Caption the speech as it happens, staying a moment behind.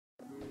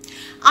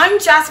I'm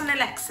Jasmine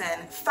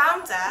Alexan,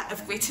 founder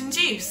of Grit and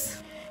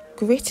Juice.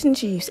 Grit and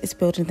Juice is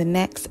building the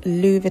next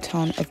Louis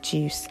Vuitton of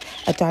juice,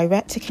 a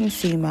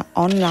direct-to-consumer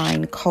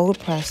online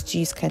cold-pressed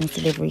juice cleanse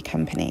delivery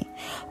company.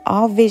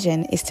 Our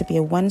vision is to be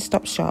a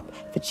one-stop shop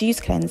for juice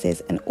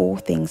cleanses and all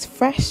things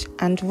fresh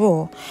and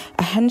raw,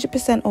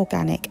 100%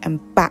 organic and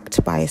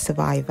backed by a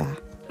survivor.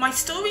 My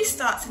story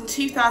starts in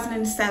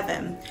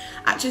 2007.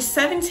 At just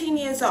 17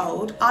 years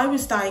old, I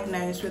was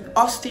diagnosed with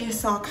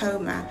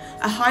osteosarcoma,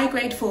 a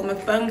high-grade form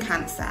of bone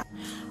cancer.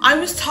 I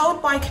was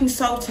told by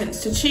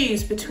consultants to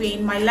choose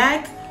between my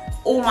leg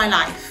or my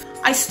life.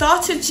 I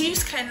started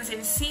juice cleansing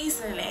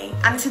seasonally,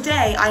 and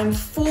today I am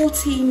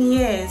 14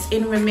 years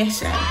in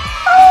remission.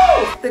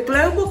 The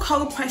global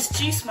cold-pressed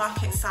juice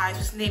market size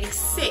was nearly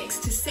 6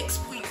 to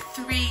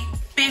 6.3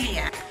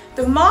 billion.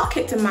 The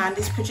market demand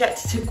is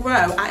projected to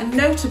grow at a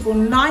notable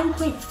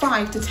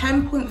 9.5 to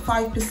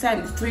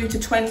 10.5% through to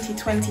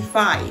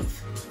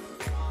 2025.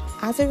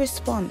 As a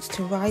response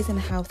to rising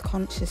health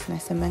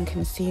consciousness among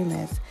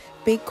consumers,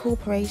 big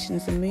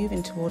corporations are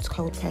moving towards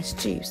cold-pressed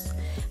juice.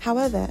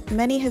 However,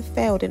 many have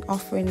failed in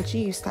offering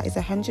juice that is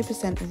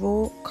 100%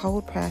 raw,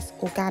 cold-pressed,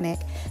 organic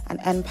and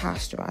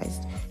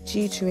unpasteurized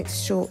due to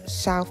its short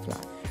shelf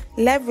life.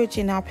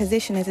 Leveraging our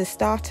position as a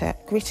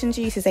startup, Grit and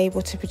Juice is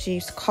able to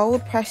produce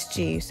cold-pressed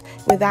juice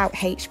without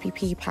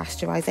HPP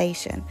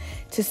pasteurization.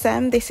 To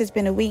some, this has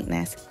been a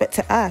weakness, but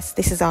to us,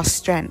 this is our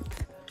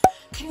strength.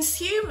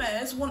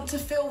 Consumers want to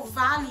feel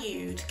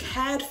valued,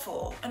 cared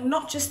for, and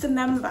not just a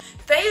number.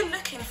 They are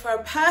looking for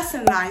a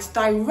personalised,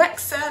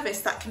 direct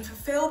service that can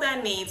fulfil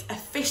their needs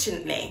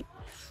efficiently.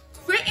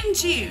 Grit and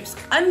Juice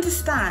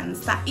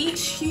understands that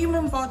each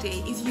human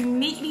body is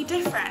uniquely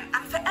different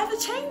and forever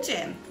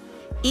changing.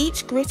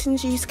 Each Grit and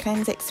Juice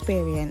cleanse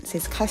experience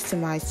is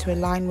customised to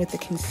align with the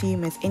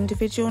consumer's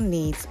individual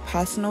needs,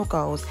 personal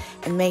goals,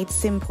 and made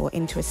simple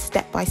into a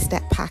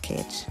step-by-step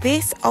package.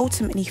 This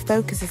ultimately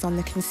focuses on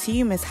the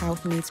consumer's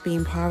health needs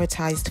being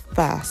prioritised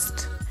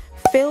first.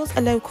 Fills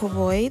a local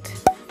void,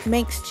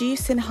 makes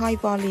juice in high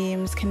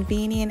volumes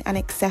convenient and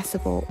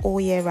accessible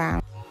all year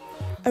round.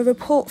 A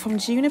report from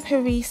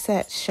Juniper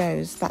Research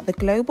shows that the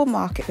global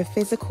market for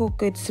physical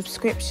goods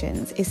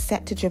subscriptions is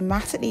set to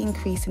dramatically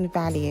increase in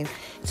value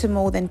to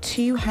more than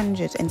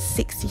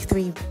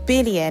 $263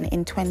 billion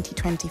in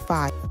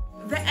 2025.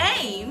 The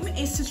aim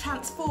is to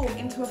transform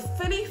into a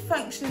fully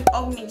functioning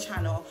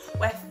omni-channel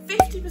where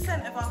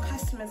 50% of our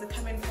customers are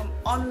coming from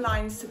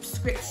online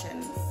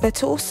subscriptions.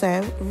 But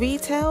also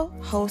retail,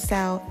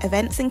 wholesale,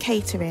 events and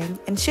catering,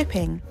 and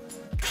shipping.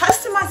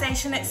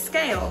 Customization at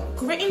scale.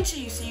 Grit and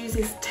Juice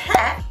uses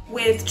tech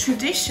with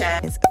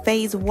tradition.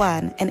 Phase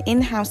 1, an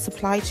in-house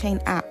supply chain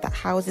app that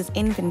houses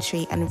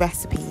inventory and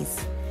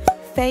recipes.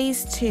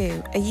 Phase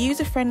 2, a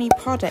user-friendly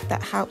product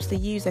that helps the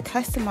user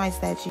customize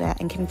their juice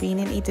and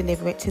conveniently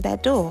deliver it to their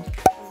door.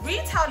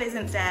 Retail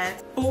isn't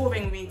dead,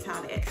 boring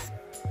retail is.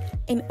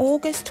 In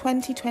August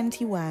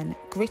 2021,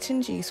 Grit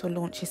and Juice will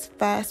launch its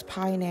first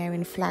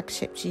pioneering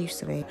flagship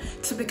juicery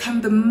to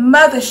become the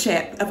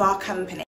mothership of our company.